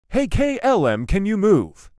Hey KLM, can you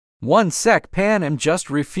move? One sec, Pan, I'm just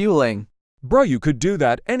refueling. Bruh, you could do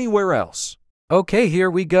that anywhere else. Okay,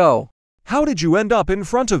 here we go. How did you end up in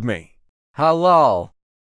front of me? Halal.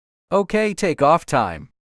 Okay, take off time.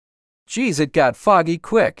 Geez, it got foggy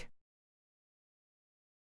quick.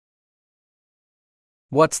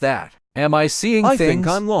 What's that? Am I seeing I things? think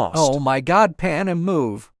I'm lost. Oh my god, Pan, and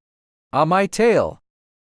move. On my tail.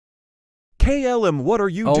 KLM, what are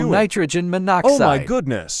you doing? Nitrogen monoxide. Oh my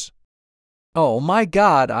goodness. Oh my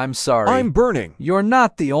god, I'm sorry. I'm burning. You're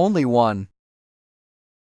not the only one.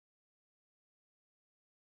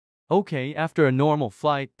 Okay, after a normal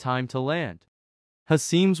flight, time to land.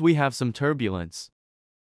 Seems we have some turbulence.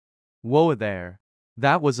 Whoa there.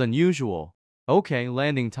 That was unusual. Okay,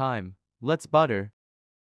 landing time. Let's butter.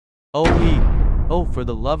 Oh, for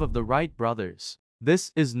the love of the Wright brothers.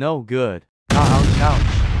 This is no good. Ouch,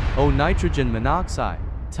 ouch. Oh, nitrogen monoxide.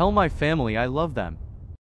 Tell my family I love them.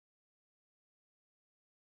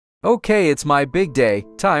 Okay, it's my big day.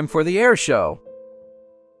 Time for the air show.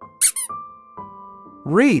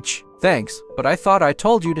 Reach. Thanks, but I thought I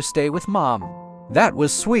told you to stay with Mom. That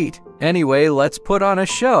was sweet. Anyway, let's put on a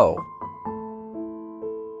show.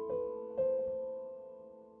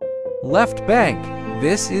 Left bank.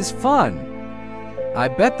 This is fun. I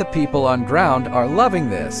bet the people on ground are loving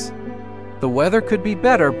this. The weather could be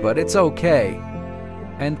better, but it's okay.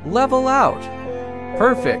 And level out.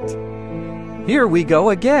 Perfect. Here we go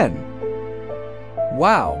again.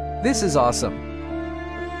 Wow, this is awesome.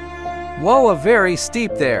 Whoa, a very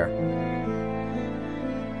steep there.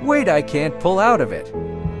 Wait, I can't pull out of it.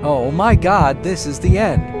 Oh my god, this is the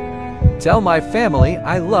end. Tell my family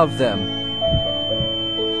I love them.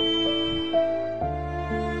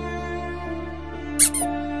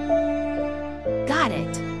 Got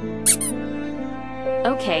it.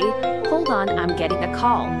 Okay, hold on, I'm getting a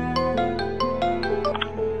call.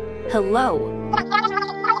 Hello.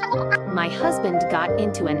 My husband got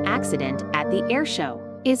into an accident at the air show.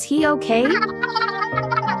 Is he okay?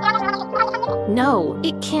 No,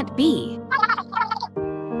 it can't be.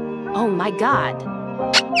 Oh my god.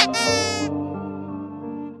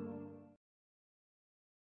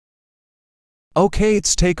 Okay,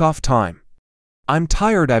 it's takeoff time. I'm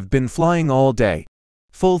tired, I've been flying all day.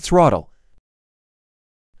 Full throttle.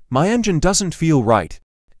 My engine doesn't feel right.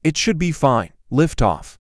 It should be fine. Lift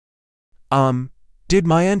off. Did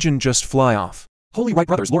my engine just fly off? Holy Wright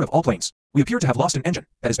brothers, lord of all planes. We appear to have lost an engine.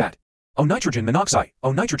 That is bad. Oh nitrogen monoxide.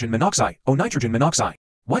 Oh nitrogen monoxide. Oh nitrogen monoxide.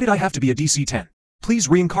 Why did I have to be a DC-10? Please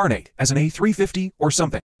reincarnate as an A350 or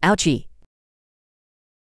something. Ouchie.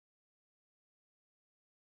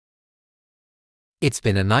 It's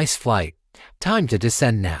been a nice flight. Time to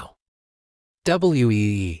descend now.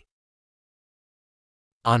 WEE.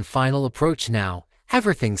 On final approach now,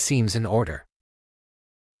 everything seems in order.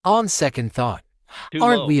 On second thought,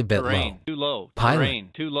 aren't we a bit low? Too low. Pilot. Terrain,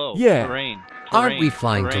 too low. Yeah. Terrain, Aren't we terrain,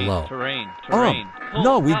 flying too terrain, low? Terrain, terrain.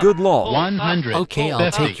 No, we good law. 100. Okay,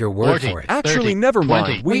 I'll take your word for it. Actually, never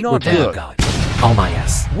mind. We Wait, not we're down, good. God. Oh my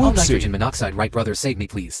ass. Oh, Whoopsie. nitrogen monoxide, Wright brothers, save me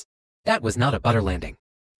please. That was not a butter landing.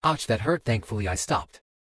 Ouch, that hurt, thankfully I stopped.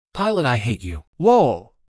 Pilot, I hate you.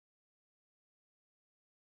 Lol.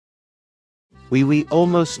 We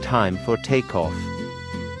almost time for takeoff.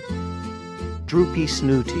 Droopy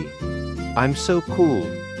Snooty. I'm so cool.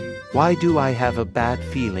 Why do I have a bad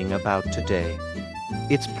feeling about today?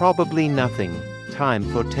 It's probably nothing. Time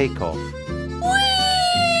for takeoff.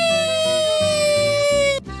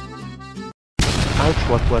 Ouch,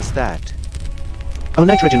 what was that? Oh,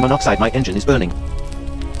 nitrogen monoxide, my engine is burning.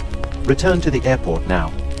 Return to the airport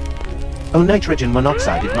now. Oh, nitrogen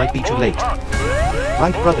monoxide, it might be too late.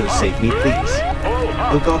 Wright brothers, save me, please.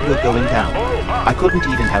 Oh god, we're going down. I couldn't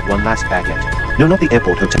even have one last baguette. No, not the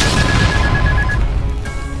airport hotel.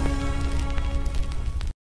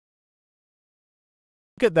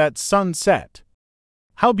 Look at that sunset.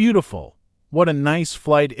 How beautiful. What a nice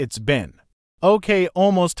flight it's been. Okay,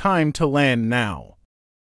 almost time to land now.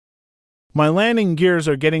 My landing gears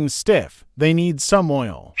are getting stiff. They need some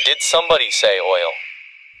oil. Did somebody say oil?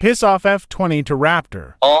 Piss off F-20 to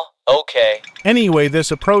Raptor. Oh, okay. Anyway,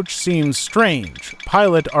 this approach seems strange.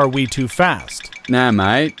 Pilot, are we too fast? Nah,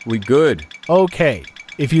 mate, we good. Okay,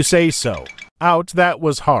 if you say so. Ouch, that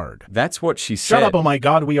was hard. That's what she said. Shut up, oh my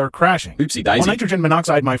god, we are crashing. Oopsie daisy. Oh, nitrogen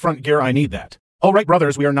monoxide, my front gear, I need that. All right,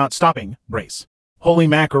 brothers, we are not stopping. Brace. Holy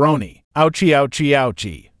macaroni. Ouchie, ouchie,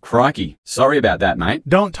 ouchie. Crikey. Sorry about that, mate.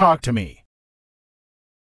 Don't talk to me.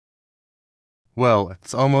 Well,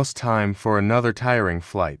 it's almost time for another tiring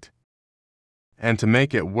flight. And to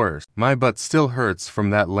make it worse, my butt still hurts from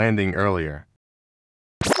that landing earlier.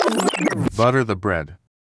 Butter the bread.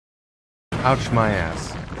 Ouch my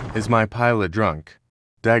ass. Is my pilot drunk?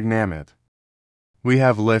 Dagnammit. We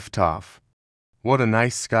have liftoff. What a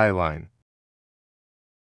nice skyline.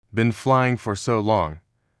 Been flying for so long.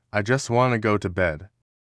 I just want to go to bed.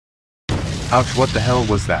 Ouch, what the hell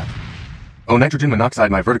was that? Oh, nitrogen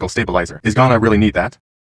monoxide, my vertical stabilizer is gone. I really need that.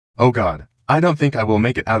 Oh god, I don't think I will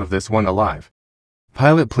make it out of this one alive.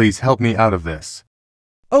 Pilot, please help me out of this.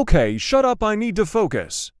 Okay, shut up, I need to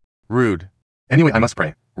focus. Rude. Anyway, I must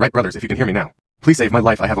pray. Right, brothers, if you can hear me now. Please save my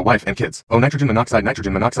life, I have a wife and kids. Oh, nitrogen monoxide,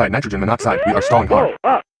 nitrogen monoxide, nitrogen monoxide, we are stalling hard.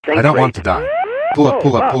 I don't want to die. Pull up,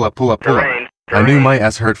 pull up, pull up, pull up, pull up. I knew my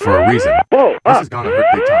ass hurt for a reason. This is gonna hurt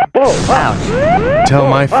big time. Ouch. Tell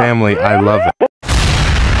my family I love them.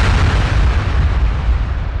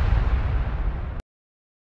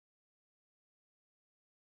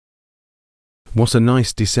 What a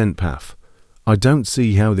nice descent path. I don't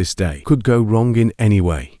see how this day could go wrong in any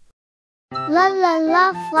way. La la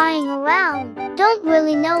la, flying around. Don't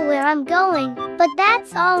really know where I'm going, but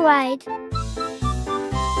that's alright.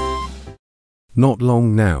 Not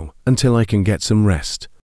long now, until I can get some rest.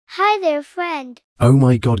 Hi there, friend. Oh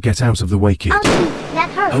my god, get out of the way, kid. Ouchie, that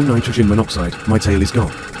hurt. Oh, nitrogen monoxide, my tail is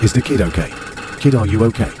gone. Is the kid okay? Kid, are you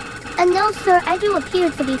okay? No, sir, I do appear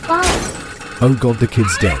to be fine. Oh god, the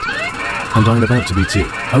kid's dead. And I'm about to be too.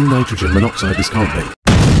 Oh, nitrogen monoxide, this can't be.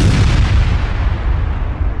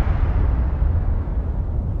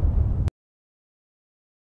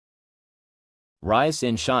 Rise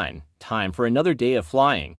and shine. Time for another day of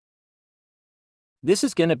flying. This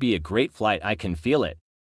is gonna be a great flight, I can feel it.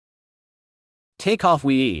 Take off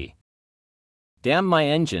wee. Damn, my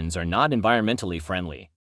engines are not environmentally friendly.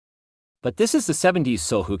 But this is the 70s,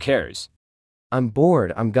 so who cares? I'm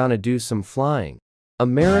bored, I'm gonna do some flying.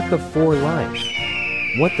 America for life.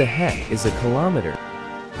 What the heck is a kilometer?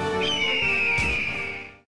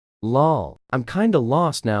 Lol, I'm kinda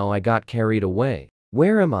lost now, I got carried away.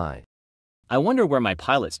 Where am I? I wonder where my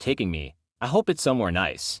pilot's taking me. I hope it's somewhere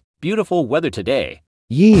nice. Beautiful weather today.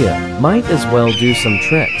 Yeah, might as well do some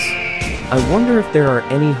tricks. I wonder if there are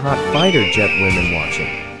any hot fighter jet women watching.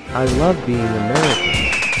 I love being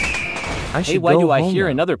American. Hey, why do I hear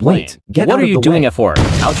another plane? Wait, get what out are of you the doing way. it for?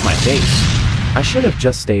 Ouch, my face. I should have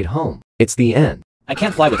just stayed home. It's the end. I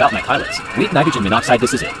can't fly without my pilots. Weak nitrogen monoxide,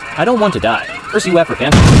 this is it. I don't want to die. Curse you, for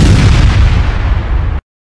fans.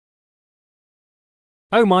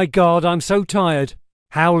 Oh my god, I'm so tired.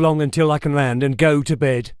 How long until I can land and go to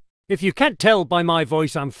bed? If you can't tell by my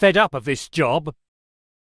voice, I'm fed up of this job.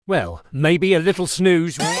 Well, maybe a little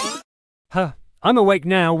snooze. Huh, I'm awake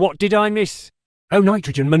now. What did I miss? Oh,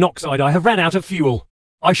 nitrogen monoxide, I have ran out of fuel.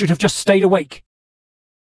 I should have just stayed awake.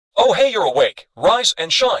 Oh, hey, you're awake. Rise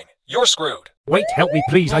and shine. You're screwed. Wait, help me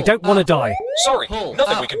please, I don't want to die. Sorry,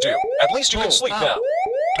 nothing we can do. At least you can sleep now.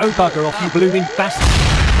 Oh, bugger off, you blooming bastard.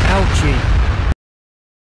 Ouchie.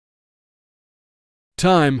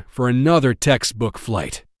 Time for another textbook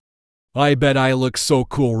flight. I bet I look so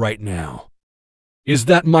cool right now. Is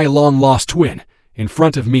that my long-lost twin in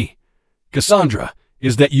front of me? Cassandra,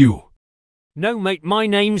 is that you? No, mate, my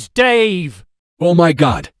name's Dave. Oh my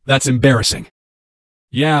god, that's embarrassing.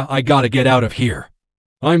 Yeah, I gotta get out of here.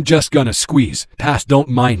 I'm just gonna squeeze past, don't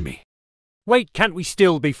mind me. Wait, can't we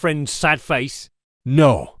still be friends, sad face?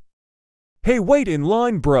 No. Hey, wait in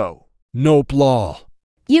line, bro. Nope, lol.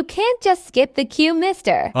 You can't just skip the queue,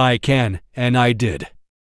 mister. I can, and I did.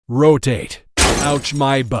 Rotate. Ouch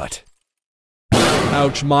my butt.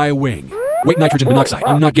 Ouch my wing. Wait, nitrogen monoxide,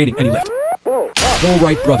 I'm not gaining any lift.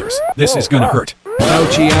 Alright, brothers, this is gonna hurt.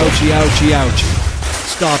 Ouchie, ouchie, ouchie, ouchie.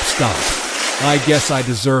 Stop, stop. I guess I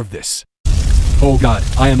deserve this. Oh god,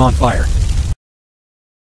 I am on fire.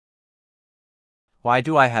 Why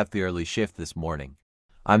do I have the early shift this morning?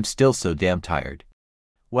 I'm still so damn tired.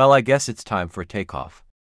 Well, I guess it's time for takeoff.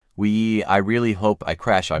 I really hope I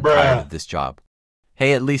crash. I'm tired of this job.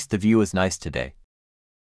 Hey, at least the view is nice today.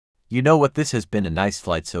 You know what, this has been a nice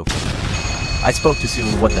flight so far. I spoke too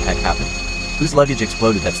soon, what the heck happened? Whose luggage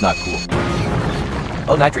exploded? That's not cool.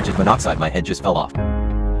 Oh, nitrogen monoxide, my head just fell off.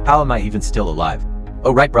 How am I even still alive?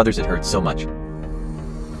 Oh right, brothers, it hurts so much.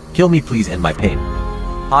 Kill me please, end my pain.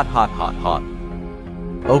 Hot, hot, hot, hot.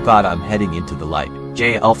 Oh god, I'm heading into the light.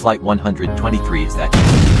 JL flight 123, is that?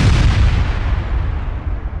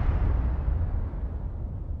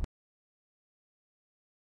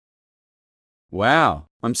 Wow,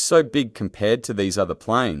 I'm so big compared to these other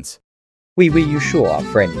planes. Oui, you sure are,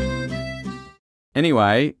 friend.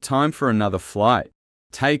 Anyway, time for another flight.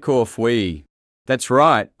 Take off we. That's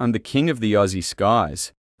right, I'm the king of the Aussie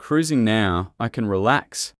skies. Cruising now, I can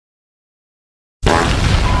relax.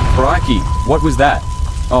 Crikey, what was that?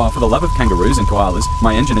 Oh, for the love of kangaroos and koalas,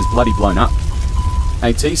 my engine is bloody blown up.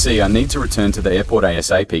 ATC, I need to return to the airport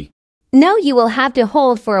ASAP. No, you will have to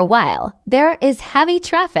hold for a while. There is heavy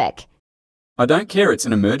traffic. I don't care, it's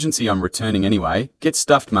an emergency, I'm returning anyway. Get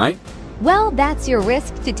stuffed, mate. Well, that's your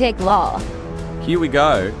risk to take, law. Here we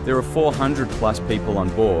go. There are 400 plus people on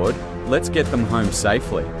board. Let's get them home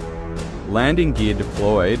safely. Landing gear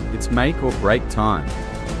deployed. It's make or break time.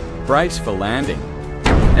 Brace for landing.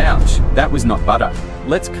 Ouch, that was not butter.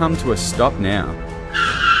 Let's come to a stop now.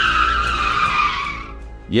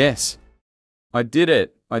 Yes. I did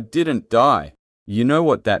it. I didn't die. You know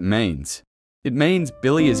what that means. It means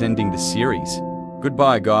Billy is ending the series.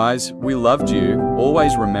 Goodbye, guys. We loved you.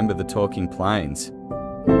 Always remember the talking planes.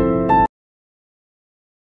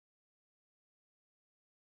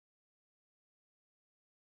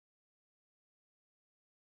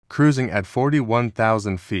 Cruising at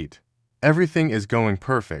 41,000 feet. Everything is going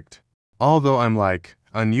perfect. Although I'm like,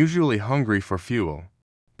 unusually hungry for fuel.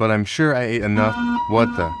 But I'm sure I ate enough.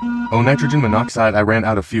 What the? Oh, nitrogen monoxide, I ran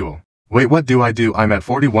out of fuel. Wait, what do? I'm at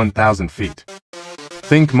 41,000 feet.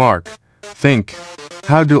 Think, Mark. Think.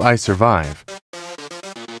 How do I survive?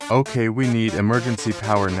 Okay, we need emergency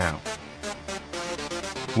power now.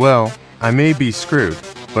 Well, I may be screwed,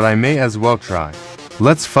 but I may as well try.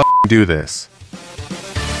 Let's do this.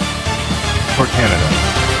 For Canada.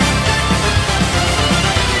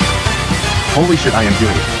 Holy shit, I am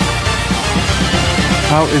doing it.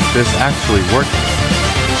 How is this actually working?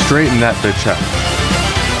 Straighten that bitch up.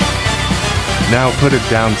 Now put it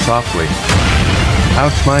down softly.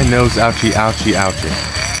 Ouch, my nose, ouchie, ouchie,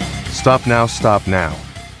 ouchie. Stop now, stop now.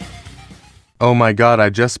 Oh my god, I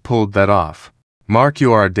just pulled that off. Mark,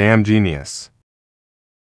 you are a damn genius.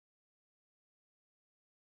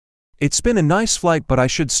 It's been a nice flight, but I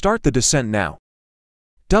should start the descent now.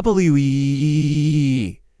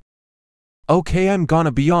 WEEE. Okay, I'm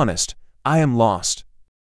gonna be honest, I am lost.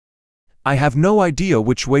 I have no idea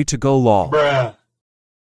which way to go, lol. Bruh.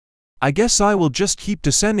 I guess I will just keep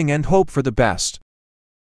descending and hope for the best.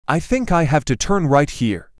 I think I have to turn right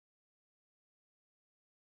here.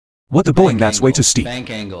 What the bullying, that's way too steep.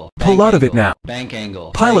 Pull out of it now.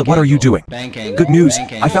 Pilot, what are you doing? Good news,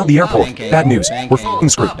 I found the airport. Bad news, we're f***ing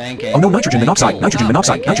screwed. Oh no, nitrogen monoxide, nitrogen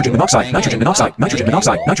monoxide, nitrogen monoxide, nitrogen monoxide, nitrogen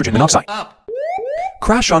monoxide, nitrogen monoxide.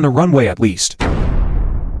 Crash on the runway at least.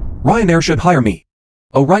 Ryanair should hire me.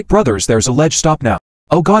 Oh right, brothers, there's a ledge stop now.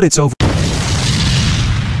 Oh god, it's over.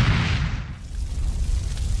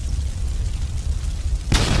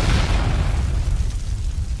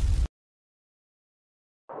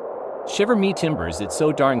 Shiver me timbers, it's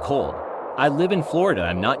so darn cold. I live in Florida,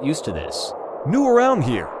 I'm not used to this. New around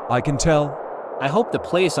here, I can tell. I hope the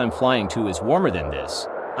place I'm flying to is warmer than this.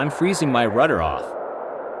 I'm freezing my rudder off.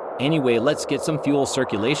 Anyway, let's get some fuel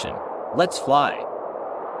circulation. Let's fly.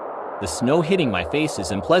 The snow hitting my face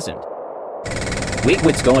is unpleasant. Wait,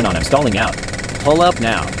 what's going on? I'm stalling out. Pull up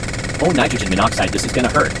now. Oh, nitrogen monoxide, this is gonna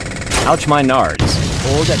hurt. Ouch, my nards.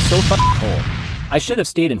 Oh, that's so fucking cold. I should have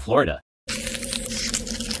stayed in Florida.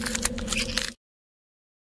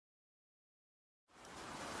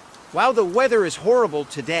 Wow, the weather is horrible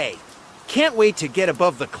today. Can't wait to get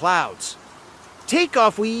above the clouds.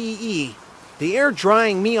 Takeoff, wee. The air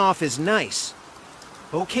drying me off is nice.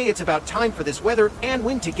 Okay, it's about time for this weather and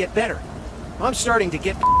wind to get better. I'm starting to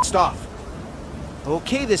get pissed off.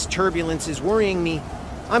 Okay, this turbulence is worrying me.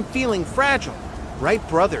 I'm feeling fragile. Right,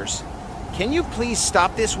 brothers? Can you please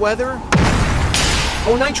stop this weather?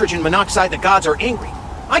 Oh, nitrogen monoxide, the gods are angry.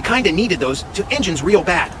 I kinda needed those to engines real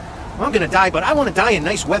bad. I'm gonna die, but I wanna die in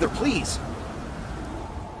nice weather, please.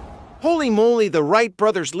 Holy moly, the Wright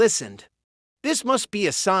brothers listened. This must be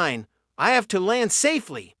a sign. I have to land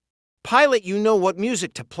safely. Pilot, you know what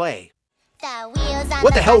music to play.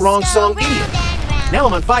 What the hell, wrong song, idiot? Now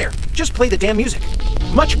I'm on fire. Just play the damn music.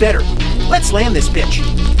 Much better. Let's land this bitch.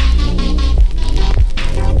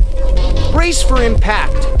 Brace for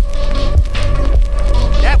impact.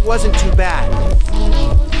 That wasn't too bad.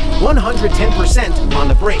 110% on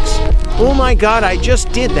the brakes. Oh my god, I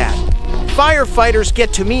just did that. Firefighters,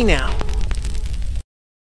 get to me now.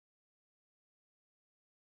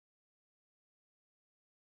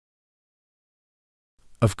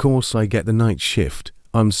 Of course I get the night shift.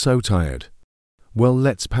 I'm so tired. Well,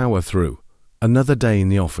 let's power through. Another day in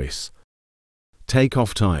the office. Take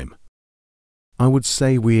off time. I would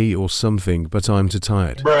say we or something, but I'm too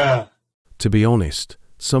tired. Bruh. To be honest,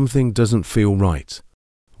 something doesn't feel right.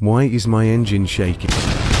 Why is my engine shaking?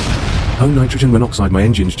 Oh, nitrogen monoxide, my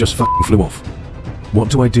engines just fucking flew off. What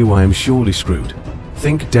do? I am surely screwed.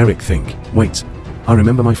 Think, Derek, think. Wait, I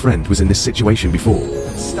remember my friend was in this situation before.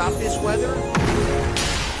 Stop this weather?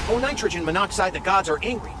 Oh, nitrogen monoxide, the gods are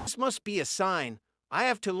angry. This must be a sign. I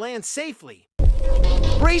have to land safely.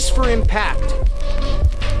 Brace for impact.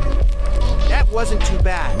 That wasn't too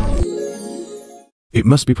bad. It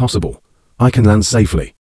must be possible. I can land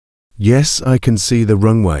safely. Yes, I can see the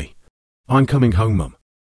runway. I'm coming home, Mum.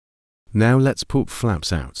 Now let's put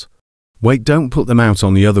flaps out. Wait, don't put them out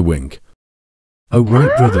on the other wing. Oh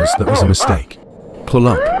right, brothers, that was a mistake. Pull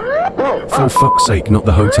up. For fuck's sake, not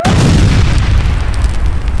the hotel.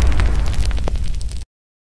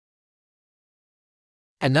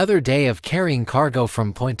 Another day of carrying cargo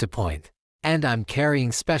from point to point. And I'm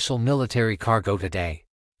carrying special military cargo today.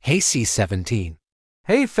 Hey C-17.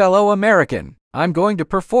 Hey fellow American, I'm going to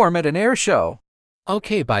perform at an air show.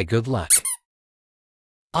 Okay, bye, good luck.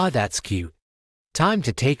 Ah, that's cute. Time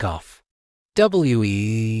to take off.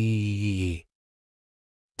 WEEE.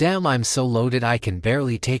 Damn, I'm so loaded I can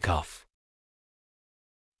barely take off.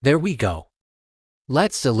 There we go.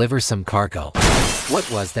 Let's deliver some cargo. What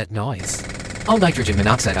was that noise? Oh, nitrogen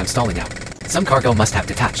monoxide, I'm stalling out. Some cargo must have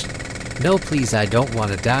detached. No, please, I don't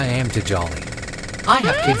want to die, I am too jolly. I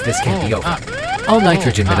have kids, this can't be over. Oh,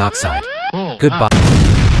 nitrogen monoxide. Goodbye.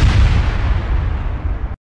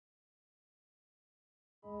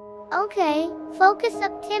 Okay, focus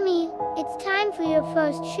up, Timmy. It's time for your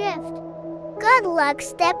first shift. Good luck,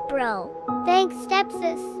 Step Bro. Thanks,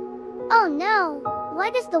 Stepsis. Oh no,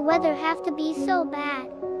 why does the weather have to be so bad?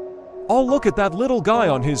 Oh, look at that little guy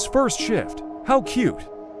on his first shift. How cute.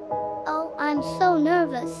 Oh, I'm so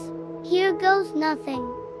nervous. Here goes nothing.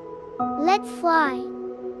 Let's fly.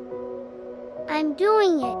 I'm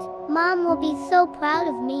doing it. Mom will be so proud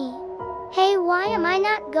of me. Hey, why am I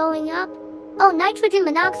not going up? Oh, nitrogen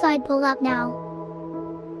monoxide, pull up now.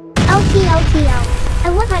 LTLTL. I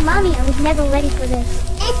want my mommy, I was never ready for this.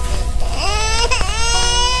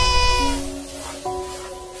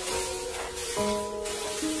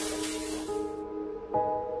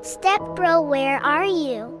 Step Bro, where are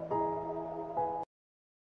you?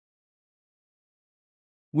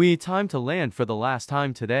 Time to land for the last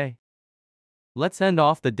time today. Let's end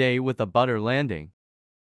off the day with a butter landing.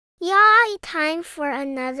 Yeah, time for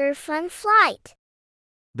another fun flight.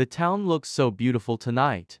 The town looks so beautiful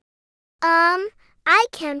tonight. I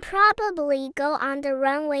can probably go on the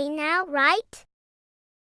runway now, right?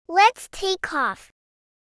 Let's take off.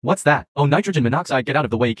 What's that? Oh, nitrogen monoxide, get out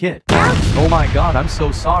of the way, kid. Oh my god, I'm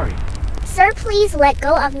so sorry. Sir, please let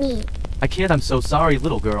go of me. I can't, I'm so sorry,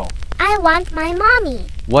 little girl. I want my mommy.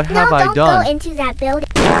 What have I done? Don't go into that building.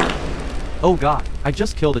 Oh god, I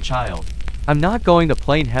just killed a child. I'm not going to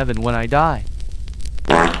plane heaven when I die.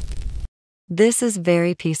 This is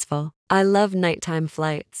very peaceful. I love nighttime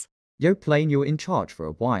flights. Yo, plane, you're in charge for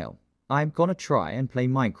a while. I'm gonna try and play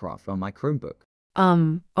Minecraft on my Chromebook.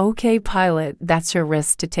 Okay, pilot, that's your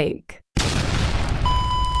risk to take.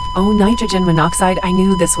 Oh, nitrogen monoxide, I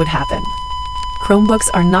knew this would happen. Chromebooks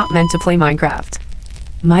are not meant to play Minecraft.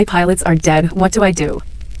 My pilots are dead, what do I do?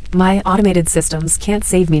 My automated systems can't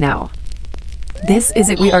save me now. This is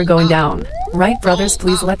it, we are going down. Right, brothers,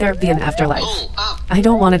 please let there be an afterlife. I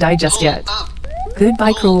don't want to die just yet.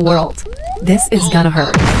 Goodbye, cruel world. This is gonna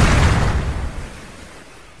hurt.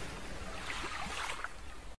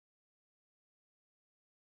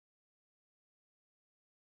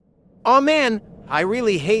 Aw man, I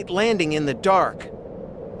really hate landing in the dark.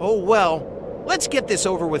 Oh well, let's get this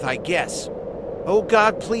over with, I guess. Oh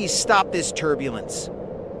God, please stop this turbulence.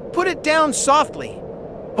 Put it down softly.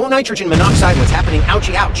 Oh, nitrogen monoxide, what's happening?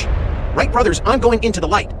 Ouchie, ouch. Right, brothers, I'm going into the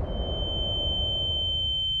light.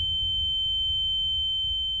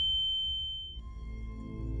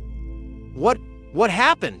 What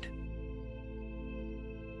happened?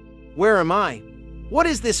 Where am I? What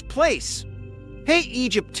is this place? Hey,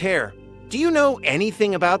 Egyptaire, do you know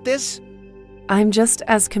anything about this? I'm just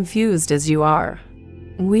as confused as you are.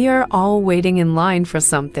 We are all waiting in line for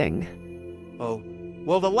something. Oh,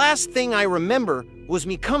 well, the last thing I remember was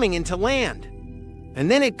me coming into land.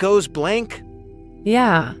 And then it goes blank.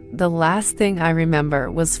 Yeah, the last thing I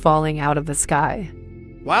remember was falling out of the sky.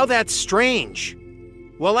 Wow, that's strange.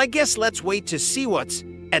 Well, I guess let's wait to see what's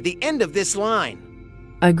at the end of this line.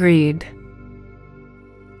 Agreed.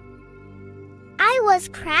 I was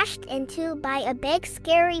crashed into by a big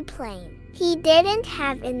scary plane. He didn't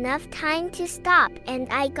have enough time to stop and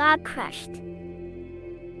I got crushed.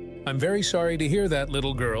 I'm very sorry to hear that,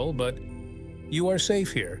 little girl, but you are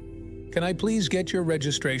safe here. Can I please get your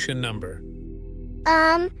registration number?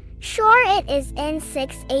 Sure, it is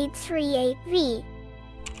N6838V.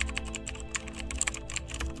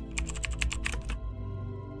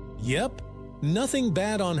 Yep, nothing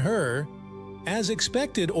bad on her. As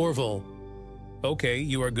expected, Orville. Okay,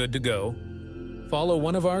 you are good to go. Follow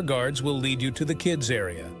one of our guards, will lead you to the kids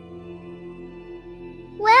area.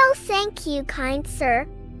 Well, Oh, thank you, kind sir.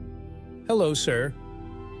 Hello, sir.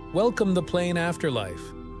 Welcome the plane afterlife.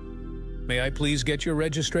 May I please get your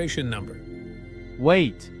registration number?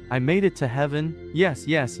 Wait, I made it to heaven? Yes.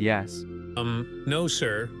 No,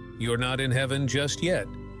 sir. You're not in heaven just yet.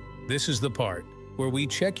 This is the part where we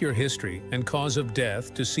check your history and cause of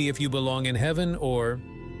death to see if you belong in heaven or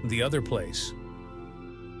the other place.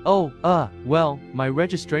 Oh, well, my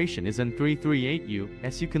registration is in 338U,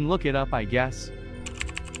 as you can look it up, I guess.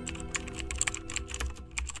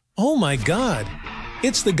 Oh my God!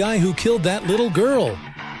 It's the guy who killed that little girl!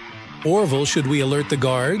 Orville, should we alert the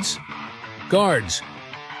guards? Guards,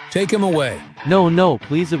 take him away. No,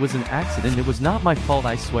 please, it was an accident. It was not my fault,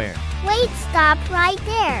 I swear. Wait, stop right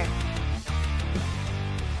there.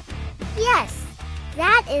 Yes,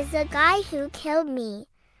 that is the guy who killed me.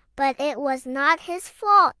 But it was not his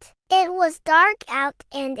fault. It was dark out,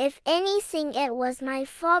 and if anything, it was my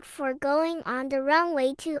fault for going on the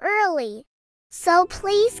runway too early. So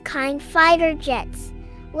please, kind fighter jets,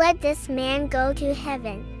 let this man go to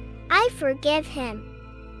heaven. I forgive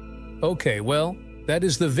him. Okay, well, that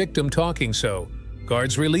is the victim talking, so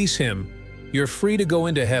guards, release him. You're free to go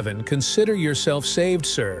into heaven. Consider yourself saved,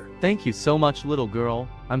 sir. Thank you so much, little girl.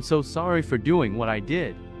 I'm so sorry for doing what I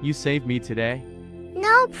did. You saved me today.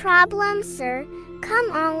 No problem, sir. Come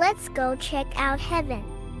on, let's go check out heaven.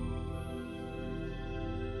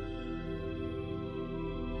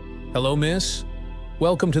 Hello, miss.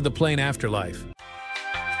 Welcome to the plane afterlife.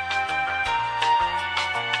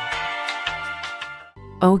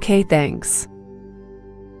 Okay, thanks.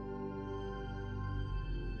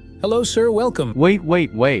 Hello, sir. Welcome. Wait.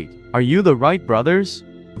 Are you the Wright brothers?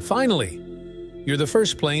 Finally. You're the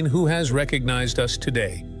first plane who has recognized us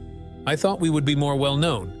today. I thought we would be more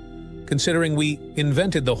well-known, considering we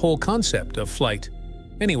invented the whole concept of flight.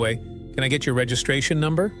 Anyway, can I get your registration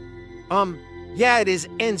number? Yeah, it is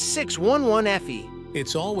N611FE.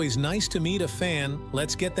 It's always nice to meet a fan.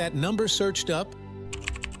 Let's get that number searched up.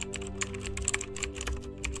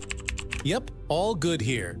 Yep, all good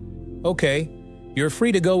here. Okay, you're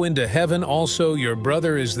free to go into heaven. Also, your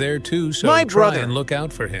brother is there too, so My try brother. and look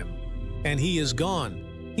out for him. And he is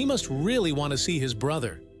gone. He must really want to see his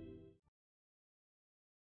brother.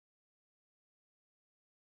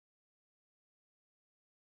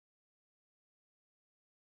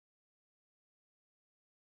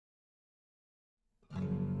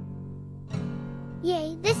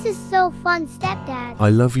 Yay, this is so fun, stepdad. I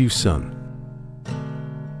love you, son.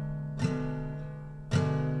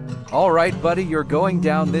 All right, buddy, you're going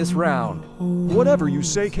down this round. Whatever you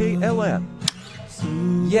say, KLM.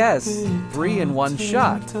 Yes, 3 in 1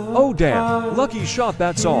 shot. Oh damn, lucky shot,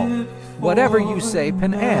 that's all. Whatever you say,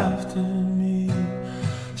 Panam.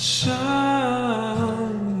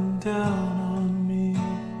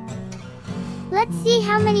 Let's see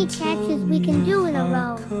how many catches we can do in a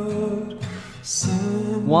row.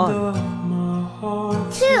 1,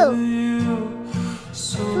 2,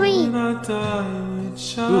 3.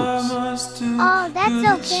 Oops. Oh, that's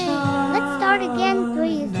okay. Let's start again. 3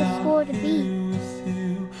 is the score to beat.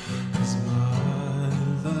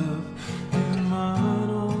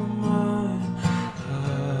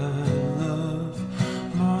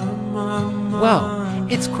 Wow,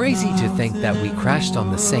 it's crazy to think that we crashed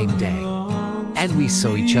on the same day. And we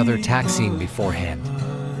saw each other taxiing beforehand.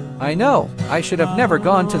 I know. I should have never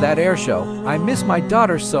gone to that air show. I miss my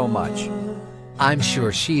daughter so much. I'm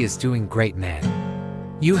sure she is doing great, man.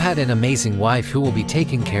 You had an amazing wife who will be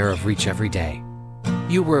taking care of Reach every day.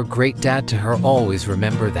 You were a great dad to her, always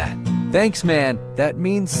remember that. Thanks, man. That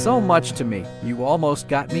means so much to me. You almost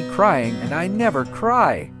got me crying, and I never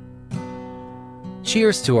cry.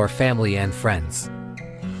 Cheers to our family and friends.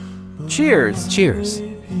 Cheers. Cheers.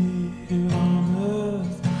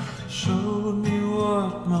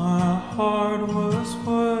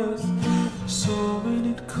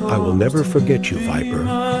 I will never forget you, Viper.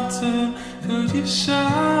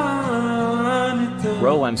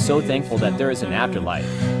 Bro, I'm so thankful that there is an afterlife.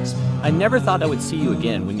 I never thought I would see you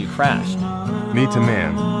again when you crashed. Me too,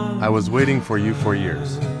 man. I was waiting for you for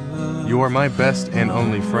years. You are my best and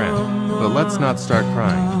only friend. But let's not start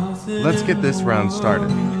crying. Let's get this round started.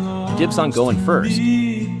 Dibs on going first.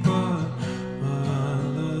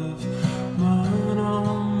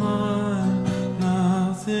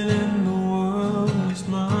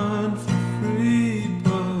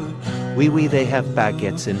 Oui, they have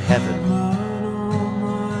baguettes in heaven.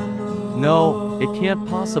 No, it can't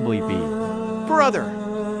possibly be. Brother!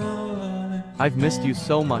 I've missed you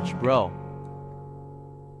so much, bro.